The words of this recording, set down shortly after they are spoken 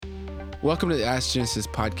Welcome to the Ask Genesis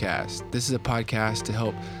podcast. This is a podcast to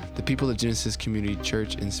help the people of Genesis Community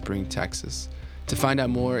Church in Spring, Texas. To find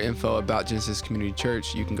out more info about Genesis Community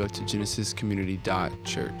Church, you can go to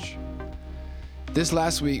genesiscommunity.church. This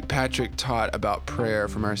last week, Patrick taught about prayer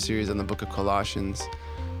from our series on the book of Colossians.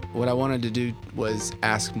 What I wanted to do was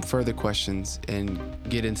ask further questions and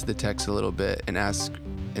get into the text a little bit and ask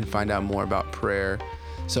and find out more about prayer.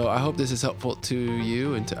 So I hope this is helpful to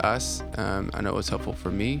you and to us. I know it was helpful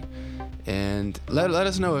for me. And let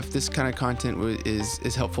us know if this kind of content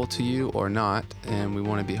is helpful to you or not, and we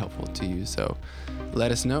want to be helpful to you. So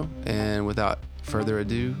let us know, and without further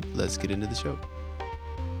ado, let's get into the show.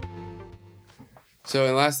 So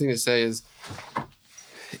the last thing to say is,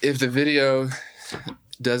 if the video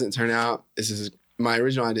doesn't turn out, this is my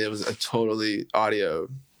original idea was a totally audio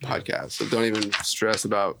podcast. So don't even stress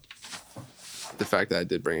about the fact that I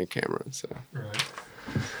did bring a camera. So right.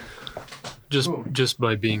 Just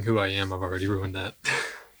by being who I am, I've already ruined that.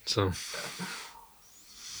 So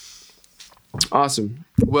awesome.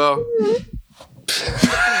 Well,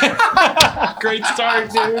 great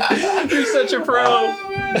start, dude. You're such a pro.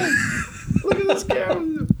 Oh, look at this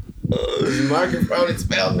camera. This microphone, it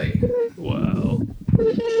spelled me. Wow.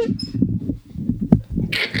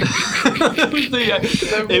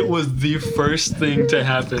 It was the first thing to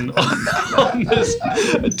happen on this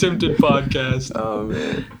attempted podcast. Oh,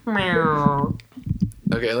 man.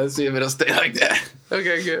 Okay, let's see if it'll stay like that.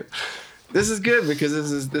 Okay, good. This is good because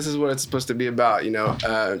this is what it's supposed to be about, you know.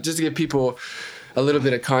 Just to give people a little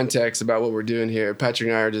bit of context about what we're doing here. Patrick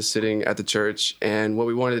and I are just sitting at the church, and what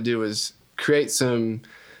we wanted to do was create some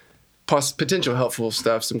potential helpful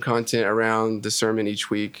stuff, some content around the sermon each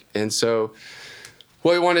week. And so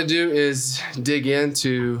what we want to do is dig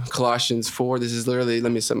into Colossians 4. This is literally,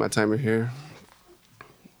 let me set my timer here.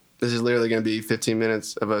 This is literally going to be 15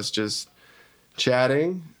 minutes of us just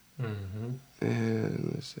chatting. Mm-hmm.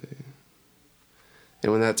 And let's see.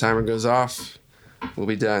 And when that timer goes off, we'll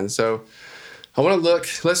be done. So I want to look,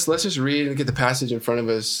 let's just read and get the passage in front of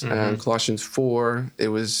us. Mm-hmm. Colossians 4, it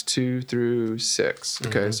was 2 through 6.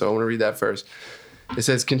 Okay, mm-hmm. So I want to read that first. It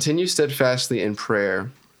says, "Continue steadfastly in prayer,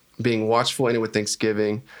 being watchful in it with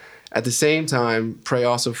thanksgiving. At the same time, pray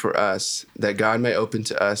also for us, that God may open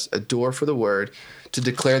to us a door for the word to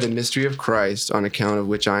declare the mystery of Christ, on account of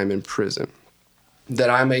which I am in prison,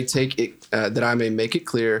 that I may make it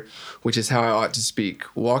clear, which is how I ought to speak.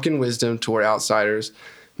 Walk in wisdom toward outsiders,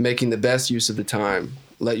 making the best use of the time.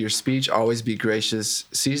 Let your speech always be gracious,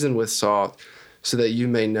 seasoned with salt, so that you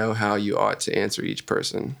may know how you ought to answer each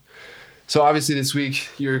person." So obviously this week,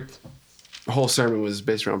 your whole sermon was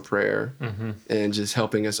based around prayer, mm-hmm. and just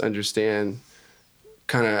helping us understand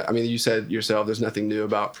you said yourself, there's nothing new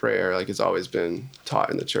about prayer. Like, it's always been taught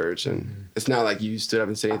in the church, and mm-hmm. It's not like you stood up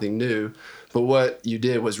and said anything new, but what you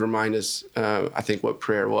did was remind us, I think, what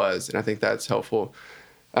prayer was. And I think that's helpful.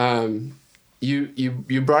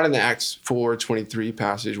 You brought in the Acts 4:23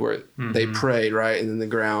 passage where mm-hmm. they prayed, right? And then the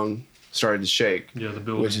ground started to shake. Yeah, the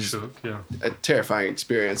building shook. Yeah. A terrifying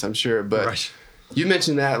experience, I'm sure. But right. You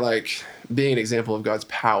mentioned that like being an example of God's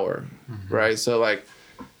power, mm-hmm. right? So like,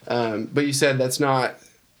 but you said it's not,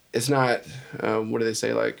 what do they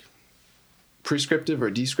say? Like prescriptive or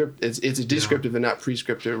descriptive? It's a descriptive and not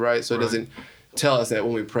prescriptive, right? So it doesn't tell us that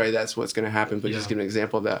when we pray, that's what's going to happen, but just give an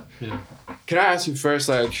example of that. Yeah. Can I ask you first,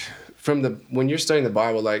 like when you're studying the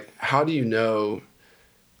Bible, like how do you know,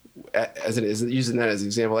 using that as an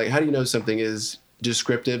example, like how do you know something is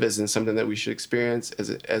descriptive, as in something that we should experience,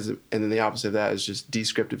 and then the opposite of that is just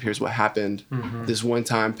descriptive. Here's what happened. Mm-hmm. This one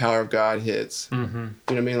time, power of God hits. Mm-hmm. You know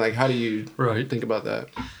what I mean? Like, how do you think about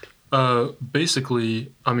that?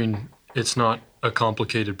 Basically, I mean, it's not a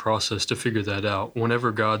complicated process to figure that out.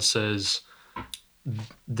 Whenever God says,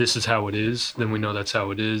 this is how it is, then we know that's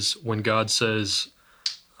how it is. When God says,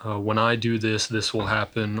 when I do this, this will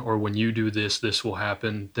happen, or when you do this, this will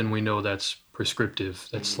happen, then we know that's prescriptive.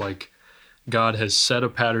 That's mm-hmm. like, God has set a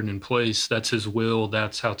pattern in place. That's his will.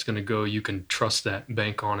 That's how it's going to go. You can trust that,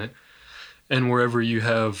 bank on it. And wherever you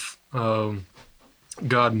have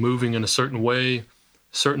God moving in a certain way,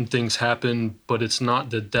 certain things happen, but it's not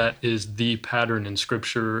that is the pattern in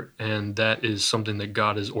Scripture and that is something that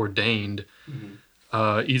God has ordained.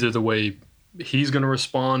 Mm-hmm. Either the way he's going to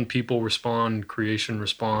respond, people respond, creation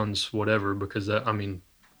responds, whatever, because that, I mean,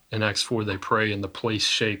 in Acts 4, they pray and the place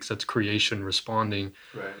shakes. That's creation responding.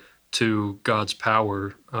 Right. To God's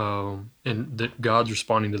power, and that God's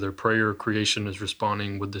responding to their prayer, creation is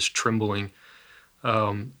responding with this trembling,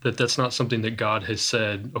 that's not something that God has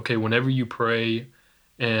said, okay, whenever you pray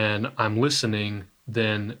and I'm listening,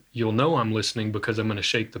 then you'll know I'm listening because I'm going to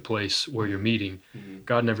shake the place where you're meeting. Mm-hmm.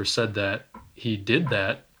 God never said that. He did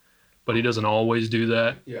that, but he doesn't always do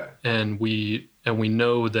that. Yeah. And we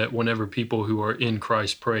know that whenever people who are in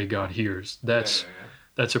Christ pray, God hears. That's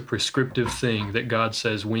a prescriptive thing that God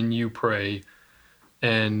says when you pray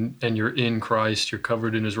and you're in Christ, you're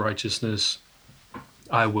covered in his righteousness,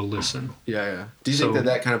 I will listen. Yeah. Do you think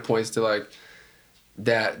that kind of points to like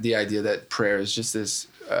that the idea that prayer is just this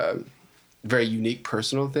very unique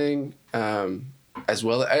personal thing, as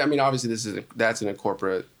well? I mean, obviously that's in a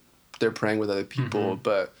corporate, they're praying with other people,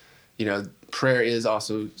 but you know, prayer is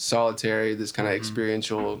also solitary, this kind of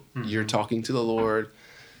experiential, you're talking to the Lord,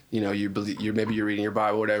 you know, maybe you're reading your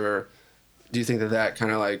Bible, whatever. Do you think that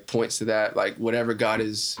kind of like points to that, like whatever God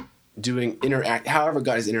is doing, however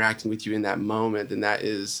God is interacting with you in that moment, then that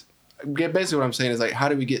is basically what I'm saying is like, how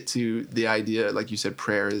do we get to the idea, like you said,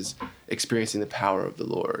 prayer is experiencing the power of the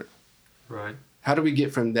Lord? Right. How do we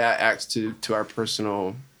get from that act to our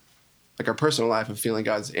personal life of feeling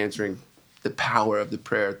God's answering the power of the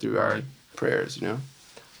prayer through our prayers, you know?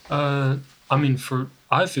 I mean,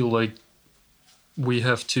 I feel like we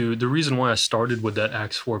have to, the reason why I started with that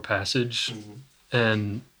Acts 4 passage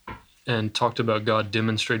and talked about God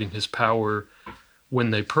demonstrating his power when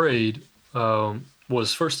they prayed,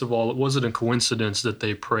 was, first of all, it wasn't a coincidence that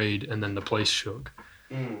they prayed and then the place shook.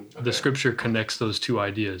 Okay. The scripture connects those two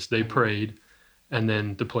ideas. They prayed and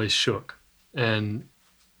then the place shook. And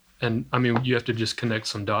I mean, you have to just connect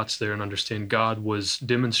some dots there and understand God was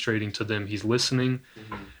demonstrating to them he's listening,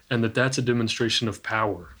 and that's a demonstration of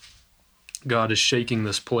power. God is shaking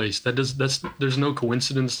this place. There's no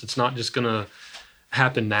coincidence. It's not just going to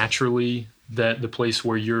happen naturally that the place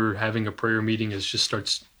where you're having a prayer meeting just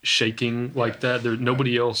starts shaking like that.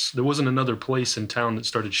 There wasn't another place in town that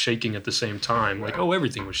started shaking at the same time. Like, oh,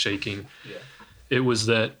 everything was shaking. Yeah. It was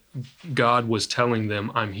that God was telling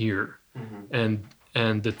them, I'm here.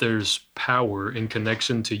 And that there's power in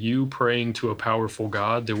connection to you praying to a powerful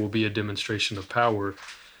God. There will be a demonstration of power.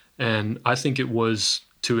 And I think it was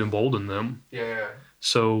to embolden them. Yeah.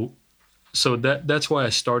 So that's why I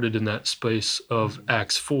started in that space of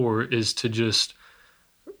Acts 4, is to just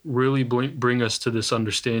really bring us to this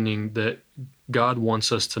understanding that God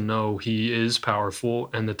wants us to know he is powerful,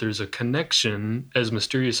 and that there's a connection, as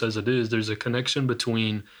mysterious as it is, there's a connection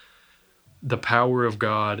between the power of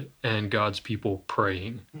God and God's people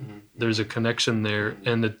praying. There's a connection there,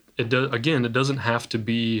 and that it doesn't have to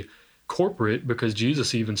be corporate, because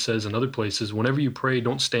Jesus even says in other places, whenever you pray,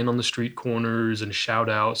 don't stand on the street corners and shout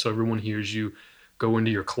out so everyone hears you. Go into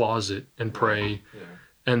your closet and pray. Yeah.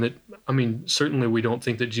 And that, I mean, certainly we don't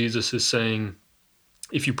think that Jesus is saying,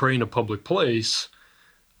 if you pray in a public place,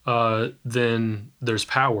 then there's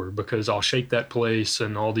power, because I'll shake that place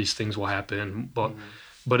and all these things will happen.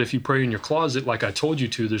 But if you pray in your closet, like I told you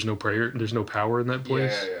to, there's no prayer, there's no power in that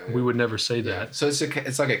place. Yeah. We would never say that. So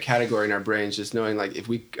it's like a category in our brains, just knowing like if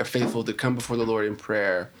we are faithful to come before the Lord in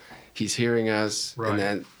prayer, he's hearing us. Right. And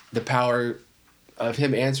then the power of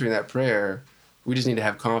him answering that prayer, we just need to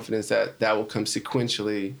have confidence that will come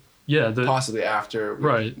sequentially. Yeah. Possibly after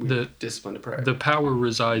we discipline to prayer. The power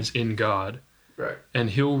resides in God. Right.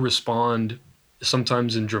 And he'll respond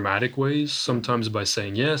sometimes in dramatic ways, sometimes by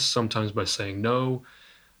saying yes, sometimes by saying no,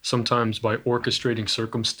 sometimes by orchestrating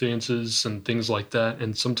circumstances and things like that.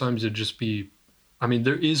 And sometimes it'd just be, I mean,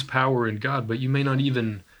 there is power in God, but you may not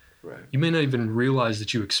even realize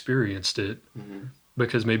that you experienced it,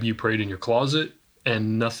 because maybe you prayed in your closet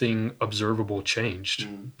and nothing observable changed.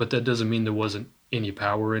 But that doesn't mean there wasn't any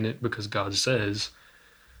power in it, because God says,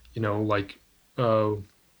 you know, like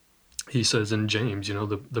he says in James, you know,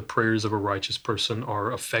 the prayers of a righteous person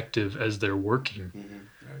are effective as they're working.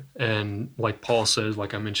 And like Paul says,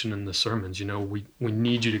 like I mentioned in the sermons, you know, we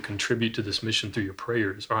need you to contribute to this mission through your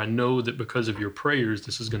prayers. Or I know that because of your prayers,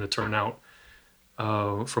 this is going to turn out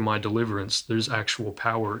for my deliverance. There's actual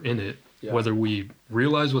power in it. Yeah. Whether we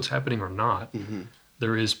realize what's happening or not,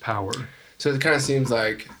 there is power. So it kind of seems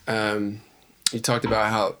like you talked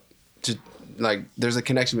about how like there's a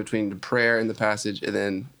connection between the prayer in the passage and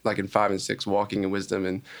then like in 5 and 6, walking in wisdom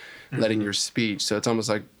and letting your speech. So it's almost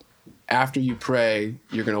like after you pray,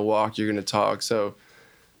 you're going to walk, you're going to talk. So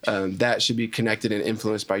that should be connected and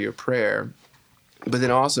influenced by your prayer. But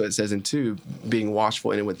then also it says in 2, being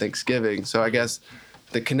watchful in it with thanksgiving. So I guess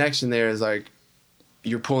the connection there is like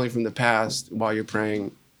you're pulling from the past while you're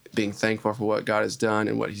praying, being thankful for what God has done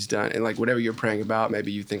and what he's done. And like whatever you're praying about,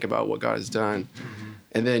 maybe you think about what God has done.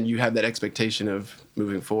 And then you have that expectation of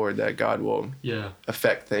moving forward that God will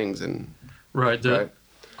affect things. And right.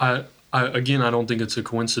 I don't think it's a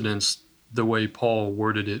coincidence the way Paul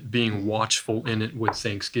worded it, being watchful in it with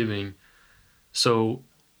thanksgiving. So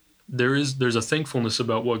there's a thankfulness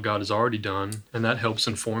about what God has already done, and that helps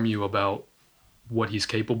inform you about what he's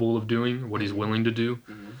capable of doing, what he's willing to do.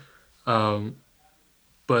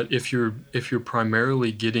 But if you're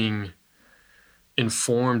primarily getting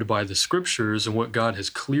informed by the scriptures and what God has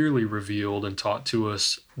clearly revealed and taught to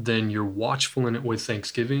us, then you're watchful in it with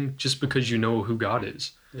thanksgiving just because you know who God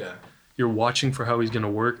is. Yeah. You're watching for how he's going to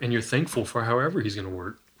work, and you're thankful for however he's going to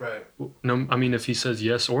work. Right. No, I mean, if he says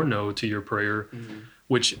yes or no to your prayer,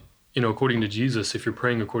 which, according to Jesus, if you're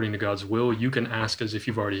praying according to God's will, you can ask as if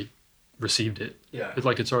you've already received it. Yeah. It's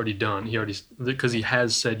like it's already done. Because he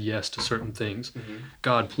has said yes to certain things.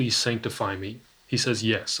 God, please sanctify me. He says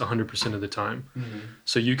yes 100% of the time.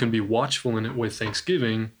 So you can be watchful in it with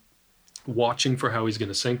thanksgiving, watching for how he's going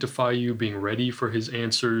to sanctify you, being ready for his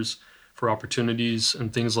answers, for opportunities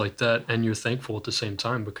and things like that. And you're thankful at the same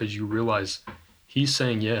time because you realize he's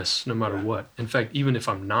saying yes no matter what. In fact, even if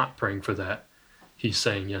I'm not praying for that, he's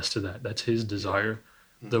saying yes to that. That's his desire.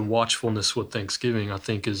 The watchfulness with thanksgiving, I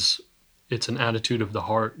think, it's an attitude of the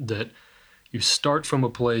heart that you start from a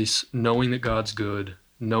place knowing that God's good,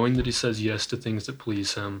 knowing that he says yes to things that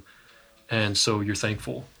please him, and so you're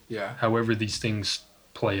thankful. Yeah. However these things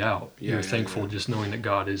play out, you're thankful just knowing that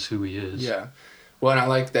God is who he is. Yeah. Well, and I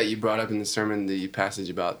like that you brought up in the sermon the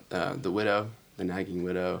passage about the widow, the nagging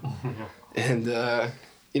widow. And,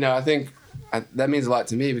 I think that means a lot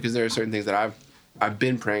to me because there are certain things that I've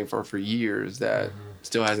been praying for years that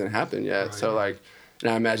still hasn't happened yet. Right. So,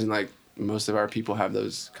 and I imagine, most of our people have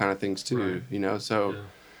those kind of things too, So,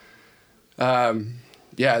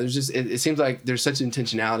 there's just, it seems like there's such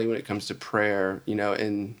intentionality when it comes to prayer,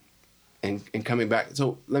 and coming back.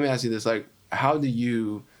 So let me ask you this, how do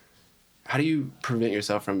you prevent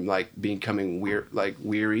yourself from becoming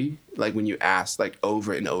weary, when you ask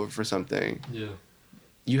over and over for something? Yeah.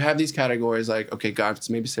 You have these categories okay, God's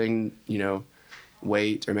maybe saying,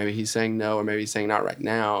 wait, or maybe he's saying no, or maybe he's saying not right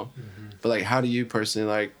now. But how do you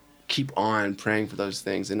personally keep on praying for those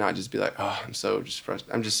things and not just be I'm so just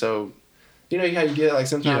frustrated. I'm just so, how you get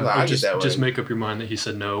sometimes I get that way. Just make up your mind that he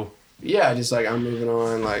said no. Yeah, just I'm moving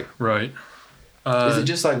on. Right. Is it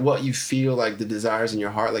just what you feel the desires in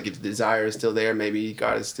your heart? If the desire is still there, maybe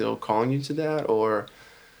God is still calling you to that, or?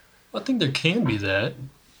 I think there can be that.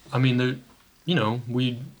 I mean,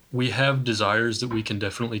 we have desires that we can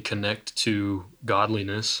definitely connect to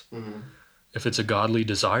godliness. If it's a godly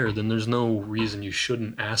desire, then there's no reason you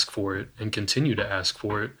shouldn't ask for it and continue to ask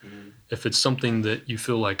for it. If it's something that you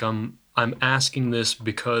feel I'm asking this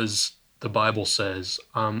because the Bible says,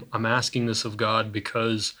 I'm asking this of God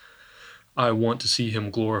because I want to see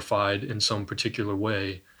him glorified in some particular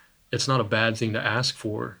way, it's not a bad thing to ask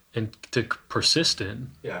for and to persist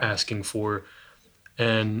in asking for.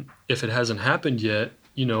 And if it hasn't happened yet,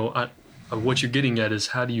 what you're getting at is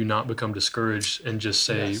how do you not become discouraged and just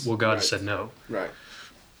say, well, God said no. Right.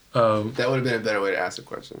 That would have been a better way to ask the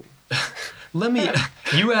question.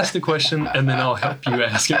 You ask the question and then I'll help you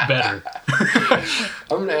ask it better.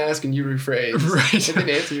 I'm going to ask and you rephrase. Right. And then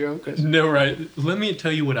answer your own question. No, right. Let me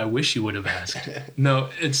tell you what I wish you would have asked. No,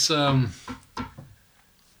 it's,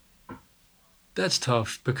 that's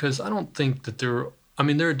tough because I don't think that there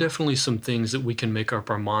are definitely some things that we can make up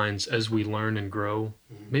our minds as we learn and grow.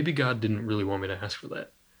 Maybe God didn't really want me to ask for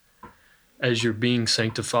that. As you're being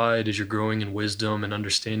sanctified, as you're growing in wisdom and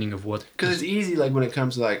understanding of what... Because it's easy, when it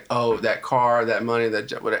comes to, that car, that money,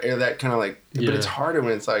 that whatever, that kind of, But it's harder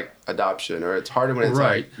when it's, adoption, or it's harder when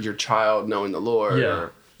it's, your child knowing the Lord.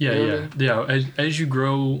 Yeah. As you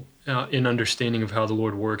grow in understanding of how the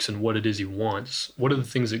Lord works and what it is he wants, what are the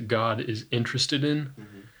things that God is interested in,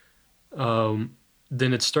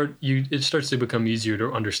 then it starts to become easier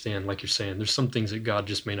to understand, like you're saying. There's some things that God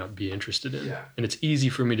just may not be interested in. Yeah. And it's easy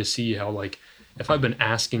for me to see how, if I've been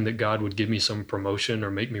asking that God would give me some promotion or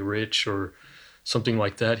make me rich or something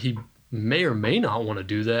like that, he may or may not want to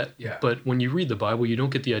do that. Yeah. But when you read the Bible, you don't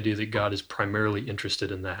get the idea that God is primarily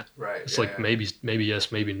interested in that. Right. It's maybe yes,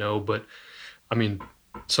 maybe no. But,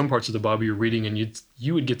 some parts of the Bible you're reading and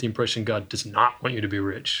you would get the impression God does not want you to be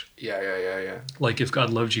rich. Yeah. If God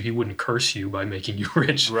loved you, he wouldn't curse you by making you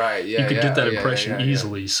rich. Right, yeah. You could get that impression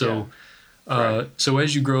easily. So so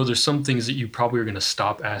as you grow, there's some things that you probably are going to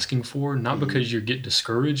stop asking for, not because you get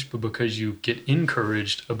discouraged, but because you get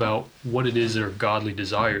encouraged about what it is that are godly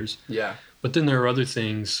desires. Yeah. But then there are other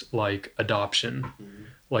things like adoption.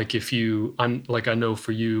 I know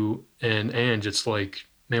for you and Ange, it's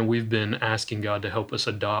man, we've been asking God to help us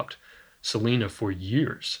adopt Selena for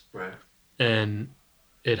years. Right. And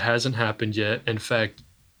it hasn't happened yet. In fact,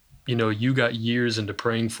 you got years into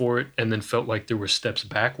praying for it and then felt like there were steps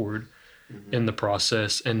backward in the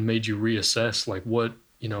process and made you reassess what,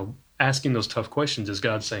 asking those tough questions. Is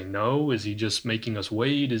God saying no? Is he just making us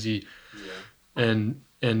wait? Is he... Yeah.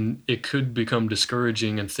 And it could become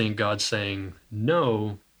discouraging and think God's saying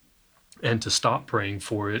no and to stop praying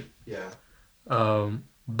for it. Yeah.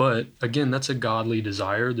 But again, that's a godly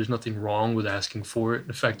desire. There's nothing wrong with asking for it.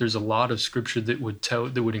 In fact, there's a lot of scripture that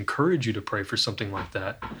would encourage you to pray for something like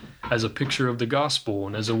that as a picture of the gospel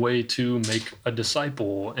and as a way to make a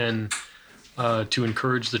disciple and to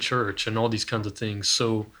encourage the church and all these kinds of things.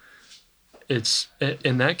 So it's,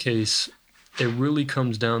 in that case, it really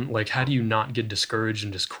comes down, like, how do you not get discouraged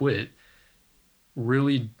and just quit?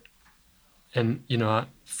 Really, and, you know,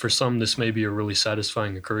 for some, this may be a really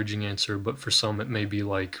satisfying, encouraging answer, but for some, it may be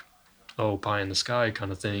like, oh, pie in the sky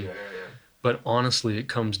kind of thing. Yeah. But honestly, it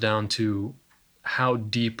comes down to how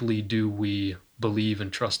deeply do we believe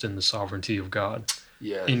and trust in the sovereignty of God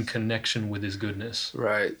in connection with his goodness.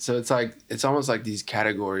 Right. So it's almost like these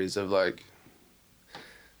categories of like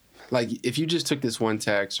if you just took this one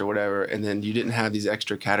text or whatever, and then you didn't have these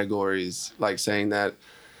extra categories, like saying that,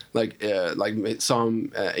 like Psalm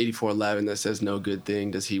 84:11 that says, "No good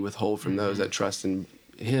thing does he withhold from those that trust in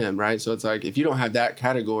him," right? So it's like, if you don't have that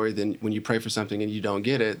category, then when you pray for something and you don't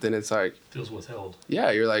get it, then it's like, feels withheld.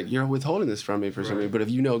 Yeah, you're like, you're withholding this from me for something. But if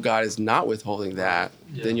you know God is not withholding that,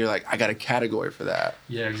 then you're like, I got a category for that.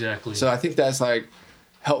 Yeah, exactly. So I think that's like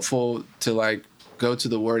helpful to like go to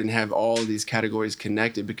the word and have all of these categories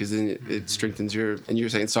connected, because then it strengthens and you're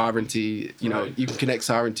saying sovereignty, you know, you can connect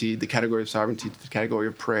sovereignty, the category of sovereignty, to the category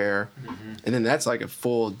of prayer. And then that's like a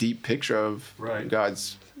full deep picture of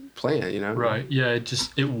God's plan, you know? Right. Yeah.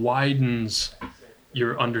 It widens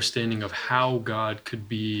your understanding of how God could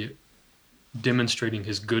be demonstrating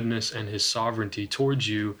his goodness and his sovereignty towards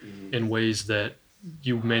you in ways that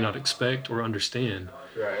you may not expect or understand.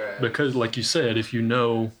 Right. Because like you said, if you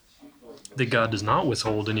know that God does not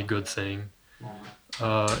withhold any good thing,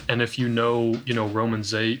 and if you know,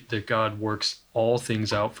 Romans 8, that God works all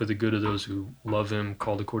things out for the good of those who love him,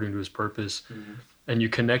 called according to his purpose, and you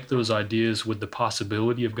connect those ideas with the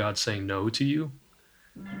possibility of God saying no to you,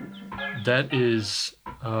 that is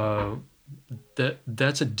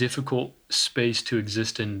that's a difficult space to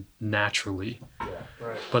exist in naturally.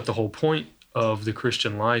 But the whole point of the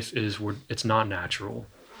Christian life is it's not natural.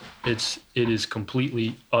 It is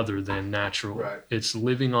completely other than natural. It's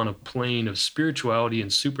living on a plane of spirituality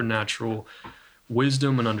and supernatural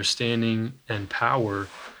wisdom and understanding and power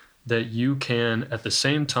that you can at the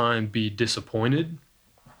same time be disappointed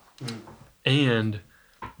and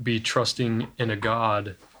be trusting in a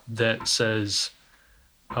God that says,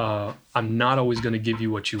 I'm not always going to give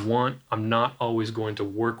you what you want. I'm not always going to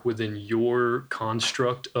work within your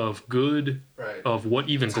construct of good, of what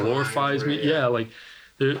even glorifies me. Yeah, like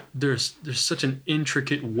there's such an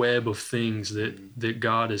intricate web of things that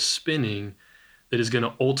God is spinning that is going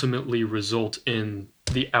to ultimately result in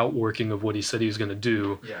the outworking of what he said he was going to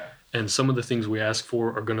do. Yeah. And some of the things we ask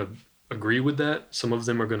for are going to agree with that. Some of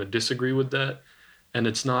them are going to disagree with that. And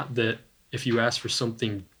it's not that if you ask for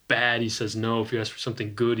something bad, he says no. If you ask for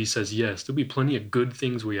something good, he says yes. There'll be plenty of good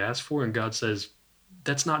things we ask for, and God says,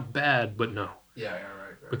 that's not bad, but no. Yeah,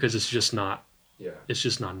 right. Because it's just not. Yeah. It's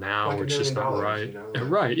just not now, like or it's just not right. You know,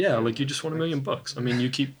 right, yeah, like you just want $1 million. I mean, you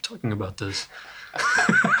keep talking about this.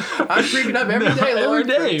 I'm freaking up every day. Every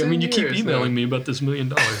day. I mean, you keep emailing me about this $1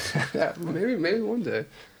 million. Yeah, maybe one day.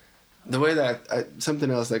 The way that something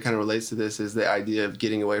else that kind of relates to this is the idea of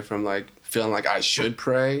getting away from like feeling like I should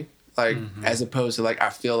pray, like as opposed to like I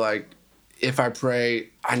feel like if I pray,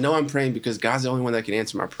 I know I'm praying because God's the only one that can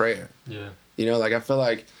answer my prayer. Yeah. You know, like I feel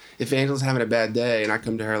like if Angela's having a bad day and I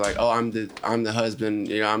come to her like, oh, I'm the husband,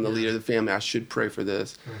 you know, I'm the leader of the family, I should pray for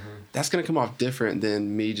this. That's gonna come off different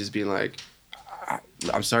than me just being like,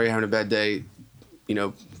 I'm sorry you're having a bad day. You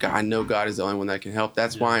know, God, I know God is the only one that can help.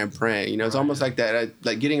 That's why I'm praying. You know, it's almost like that,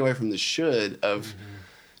 like getting away from the should of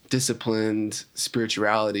disciplined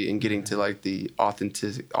spirituality and getting to like the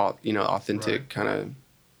authentic kind of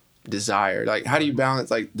desire. Like, how do you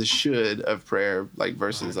balance like the should of prayer, like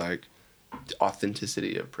versus like the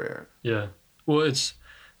authenticity of prayer? Yeah. Well,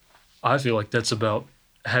 I feel like that's about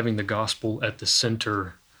having the gospel at the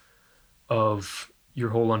center of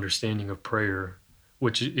your whole understanding of prayer,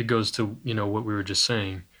 which it goes to, what we were just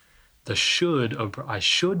saying. The should of I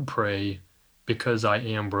should pray because I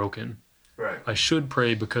am broken. Right. I should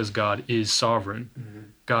pray because God is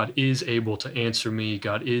sovereign. God is able to answer me.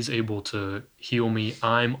 God is able to heal me.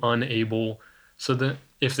 I'm unable. So that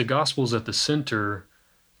if the gospel's at the center,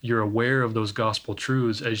 you're aware of those gospel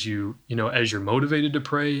truths as as you're motivated to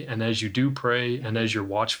pray, and as you do pray, and as you're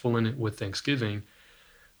watchful in it with thanksgiving,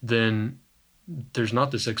 then there's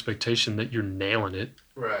not this expectation that you're nailing it.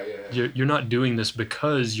 Right, yeah. You're not doing this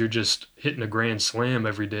because you're just hitting a grand slam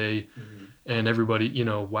every day. and everybody,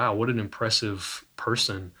 wow, what an impressive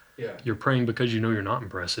person. Yeah. You're praying because you know you're not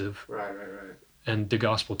impressive. Right. And the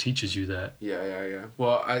gospel teaches you that. Yeah.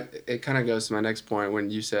 Well, it kind of goes to my next point when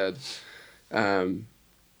you said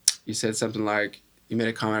something like, you made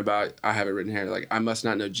a comment about, I have it written here, like, I must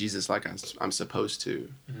not know Jesus like I'm supposed to.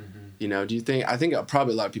 Mm-hmm. Do you think, I think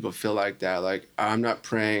probably a lot of people feel like that, like, I'm not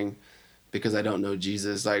praying because I don't know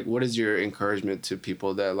Jesus. Like, what is your encouragement to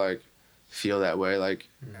people that, like, feel that way? Like,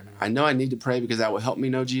 I know I need to pray because that will help me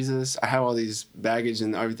know Jesus. I have all these baggage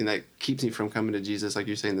and everything that keeps me from coming to Jesus. Like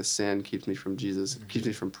you're saying, the sin keeps me from Jesus, keeps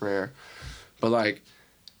me from prayer. But, like,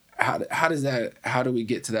 how do we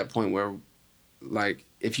get to that point where, like,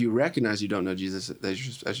 if you recognize you don't know Jesus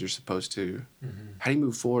as you're supposed to, how do you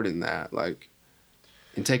move forward in that, like,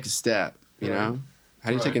 and take a step? You know,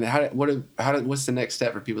 how do you take it? What's the next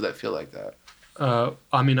step for people that feel like that?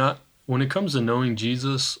 When it comes to knowing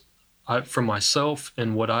Jesus, for myself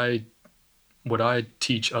and what I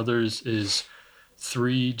teach others is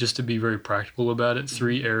three, just to be very practical about it,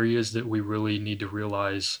 3 areas that we really need to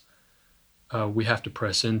realize we have to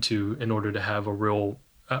press into in order to have a real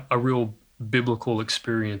biblical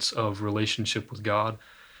experience of relationship with God.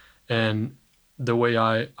 And the way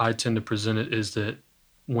I tend to present it is that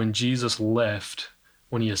when Jesus left,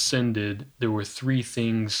 when he ascended, there were 3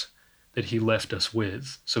 things that he left us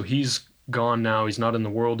with. So he's gone now, he's not in the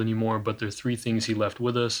world anymore, but there are 3 things he left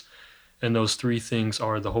with us. And those 3 things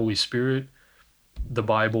are the Holy Spirit, the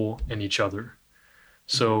Bible, and each other.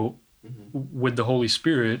 So with the Holy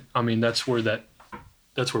Spirit, that's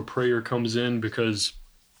where prayer comes in, because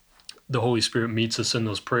the Holy Spirit meets us in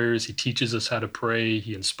those prayers. He teaches us how to pray.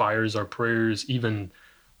 He inspires our prayers, even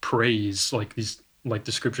praise, like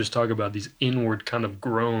the scriptures talk about, these inward kind of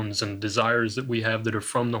groans and desires that we have that are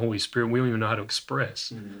from the Holy Spirit. We don't even know how to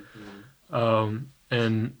express. And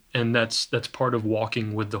that's part of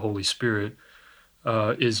walking with the Holy Spirit,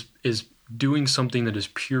 is doing something that is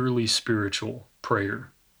purely spiritual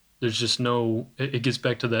prayer. There's just it gets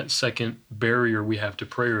back to that second barrier we have to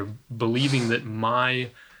prayer, believing that my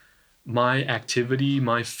activity,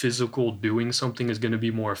 my physical doing something is going to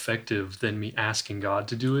be more effective than me asking God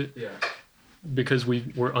to do it. Yeah. Because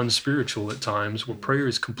we're unspiritual at times, where prayer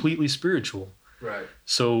is completely spiritual. Right.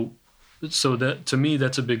 So that, to me,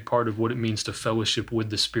 that's a big part of what it means to fellowship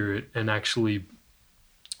with the Spirit and actually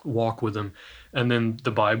walk with him. And then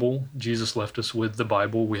the Bible, Jesus left us with the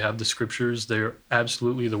Bible. We have the scriptures. They're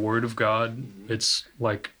absolutely the Word of God. It's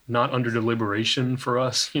like not under deliberation for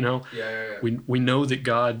us, Yeah. We know that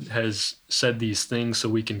God has said these things, so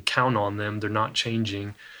we can count on them. They're not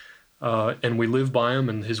changing. And we live by them,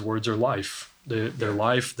 and his words are life. They're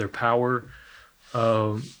life, they're power.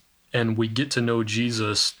 And we get to know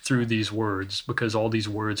Jesus through these words, because all these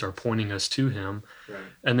words are pointing us to him. Right.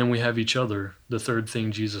 And then we have each other. The third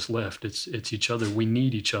thing Jesus left, it's each other. We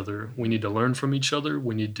need each other. We need to learn from each other.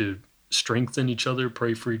 We need to strengthen each other,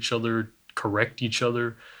 pray for each other, correct each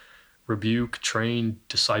other, rebuke, train,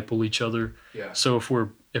 disciple each other. Yeah. So if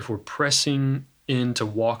we're pressing in to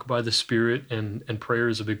walk by the Spirit, and prayer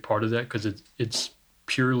is a big part of that, because it's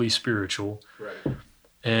purely spiritual. Right.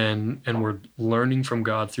 And we're learning from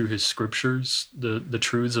God through his scriptures, the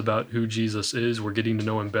truths about who Jesus is. We're getting to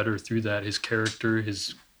know him better through that, his character,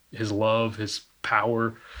 his love, his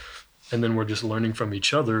power. And then we're just learning from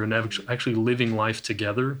each other and actually living life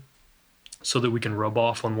together so that we can rub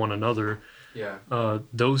off on one another. Yeah.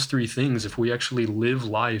 Those 3 things, if we actually live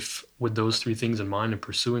life with those 3 things in mind and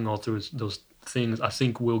pursuing all those things, I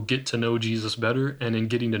think we'll get to know Jesus better. And in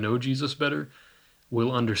getting to know Jesus better,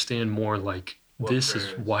 we'll understand more, like, this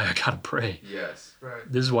is why I gotta pray. Yes, right.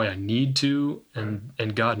 This is why I need to,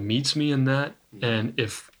 and God meets me in that. And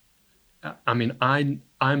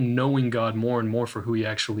I'm knowing God more and more for who he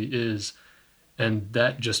actually is, and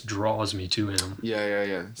that just draws me to him.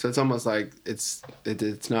 Yeah. So it's almost like it's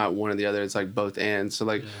not one or the other. It's like both and. So,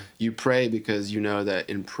 like, you pray because you know that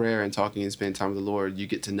in prayer and talking and spending time with the Lord, you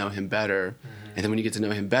get to know him better. And then when you get to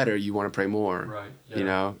know him better, you want to pray more. Right.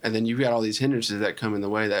 Yeah. And then you've got all these hindrances that come in the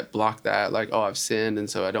way that block that. Like, oh, I've sinned, and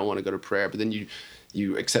so I don't want to go to prayer. But then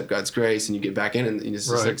you accept God's grace and you get back in, and it's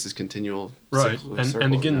just like this continual circle,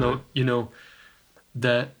 and again, though,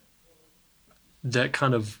 that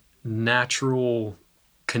kind of natural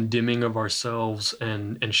condemning of ourselves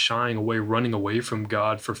and shying away, running away from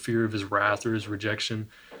God for fear of his wrath or his rejection,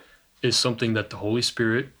 is something that the Holy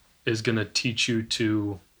Spirit is going to teach you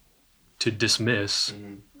to dismiss.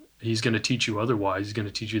 He's going to teach you otherwise. He's going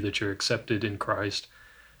to teach you that you're accepted in Christ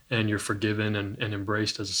and you're forgiven and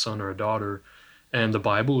embraced as a son or a daughter. And the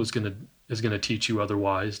Bible is going to teach you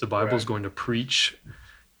otherwise. The Bible is going to preach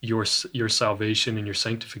your salvation and your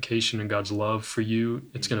sanctification and God's love for you.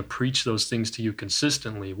 It's going to preach those things to you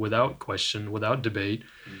consistently, without question, without debate,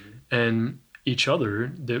 and each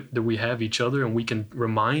other, that we have each other, and we can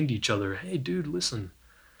remind each other, hey, dude, listen.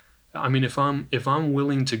 I mean, if I'm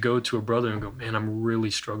willing to go to a brother and go, man, I'm really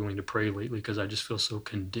struggling to pray lately because I just feel so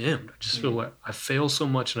condemned. I just feel like I fail so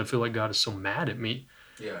much, and I feel like God is so mad at me.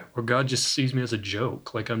 Yeah. Or God just sees me as a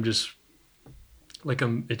joke. It's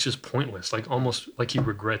just pointless. Like almost like he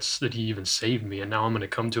regrets that he even saved me, and now I'm going to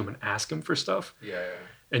come to him and ask him for stuff. Yeah.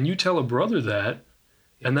 And you tell a brother that,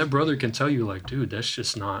 and that brother can tell you, like, dude,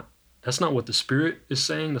 that's not what the Spirit is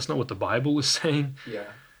saying. That's not what the Bible is saying. Yeah.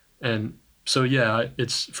 And so, yeah,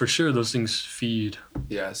 it's for sure those things feed.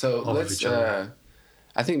 Yeah. So let's,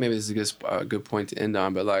 I think maybe this is a good point to end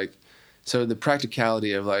on, but like, so the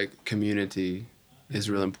practicality of like community is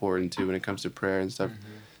real important too when it comes to prayer and stuff.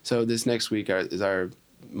 Mm-hmm. So this next week is our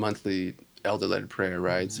monthly elder-led prayer,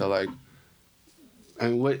 right? Mm-hmm. So like, I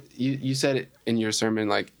mean, what you said it in your sermon,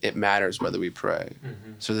 like it matters whether we pray.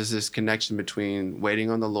 Mm-hmm. So there's this connection between waiting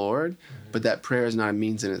on the Lord, but that prayer is not a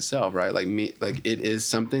means in itself, right? Like it is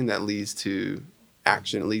something that leads to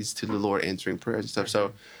action. It leads to the Lord answering prayers and stuff.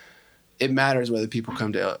 So it matters whether people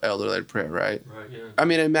come to elder-led prayer, right? Right. Yeah. I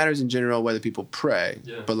mean, it matters in general whether people pray,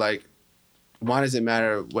 but like, why does it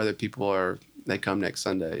matter whether they come next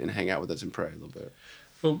Sunday and hang out with us and pray a little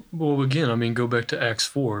bit? Well, again, I mean, go back to Acts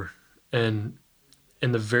 4, and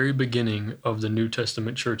in the very beginning of the New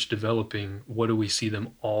Testament church developing, what do we see them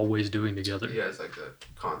always doing together? Yeah, it's like the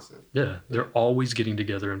constant. Yeah, they're always getting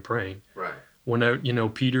together and praying. Right. When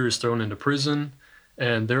Peter is thrown into prison,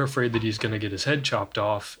 and they're afraid that he's going to get his head chopped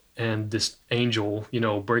off, and this angel,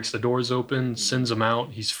 breaks the doors open, sends him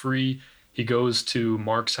out, he's free. He goes to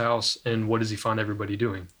Mark's house, and what does he find everybody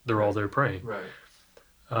doing? They're all there praying.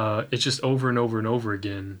 Right. It's just over and over and over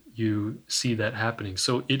again, you see that happening.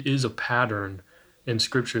 So it is a pattern in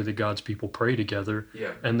Scripture that God's people pray together,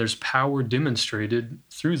 and there's power demonstrated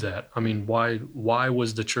through that. I mean, why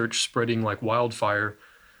was the church spreading like wildfire?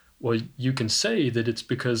 Well, you can say that it's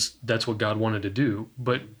because that's what God wanted to do,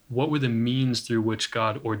 but what were the means through which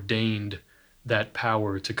God ordained that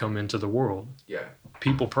power to come into the world? Yeah.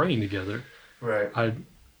 People praying together. Right.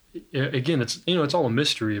 Again, it's all a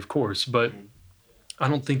mystery, of course, but I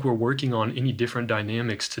don't think we're working on any different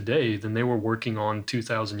dynamics today than they were working on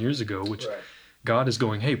 2,000 years ago, which God is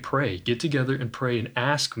going, hey, pray, get together and pray and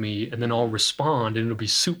ask me, and then I'll respond, and it'll be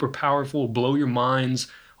super powerful, blow your minds.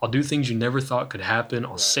 I'll do things you never thought could happen.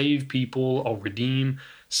 I'll save people. I'll redeem,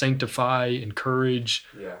 sanctify, encourage,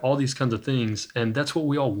 all these kinds of things. And that's what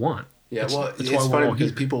we all want. Yeah, it's funny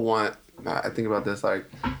because people want, I think about this, like,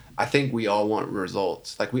 I think we all want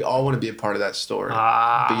results. Like, we all want to be a part of that story.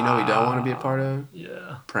 But we don't want to be a part of?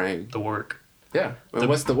 Yeah. Praying. The work. Yeah.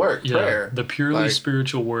 What's the work? Yeah, prayer. The purely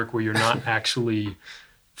spiritual work where you're not actually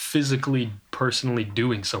physically, personally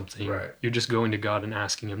doing something. Right. You're just going to God and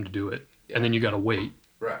asking him to do it. Yeah. And then you got to wait.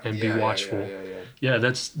 Right. And be watchful. Yeah,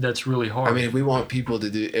 that's really hard. I mean, if we want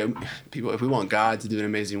if we want God to do an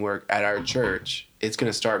amazing work at our church, it's going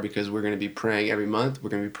to start because we're going to be praying every month.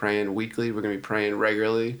 We're going to be praying weekly. We're going to be praying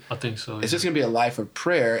regularly. I think so. It's just going to be a life of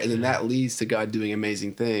prayer, and then that leads to God doing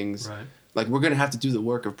amazing things. Right. Like, we're going to have to do the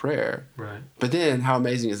work of prayer. Right. But then how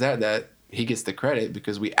amazing is that he gets the credit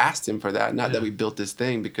because we asked him for that, not that we built this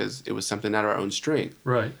thing because it was something out of our own strength.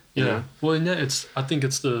 Right. Yeah. You know? Well, and I think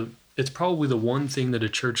it's probably the one thing that a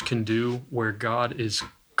church can do where God is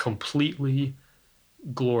completely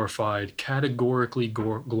glorified, categorically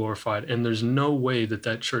glorified, and there's no way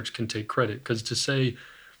that church can take credit. Because to say,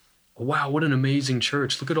 wow, what an amazing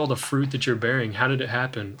church, look at all the fruit that you're bearing, how did it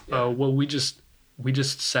happen? Well, we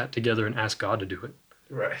just sat together and asked God to do it.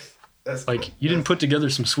 Right. That's like cool. You didn't put together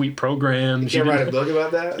some sweet programs. You can't write a book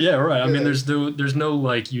about that? Yeah, right. Yeah. I mean, there's no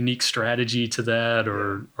like unique strategy to that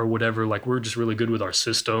or whatever. Like, we're just really good with our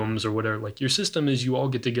systems or whatever. Like, your system is you all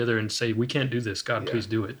get together and say, we can't do this. God, please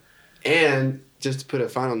do it. And just to put a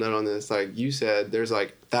final note on this, like you said, there's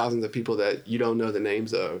like thousands of people that you don't know the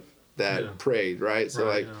names of that prayed, right?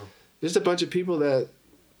 So there's a bunch of people that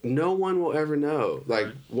no one will ever know. Like,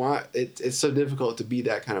 why it's so difficult to be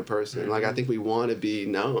that kind of person. Like, I think we want to be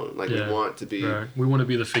known. Like, we want to be... Right. We want to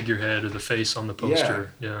be the figurehead or the face on the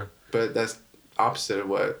poster. Yeah. But that's opposite of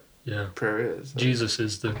what prayer is. Jesus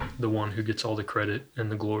is the one who gets all the credit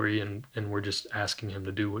and the glory, and we're just asking him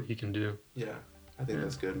to do what he can do. Yeah. I think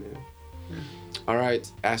that's good, man. Yeah. All right.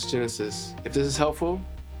 Ask Genesis. If this is helpful,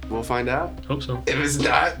 we'll find out. Hope so. If it's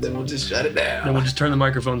not, then we'll just shut it down. Then we'll just turn the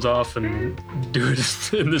microphones off and do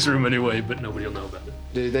it in this room anyway, but nobody will know about it.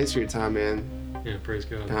 Dude, thanks for your time, man. Yeah, praise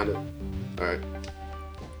God. Pound it. All right.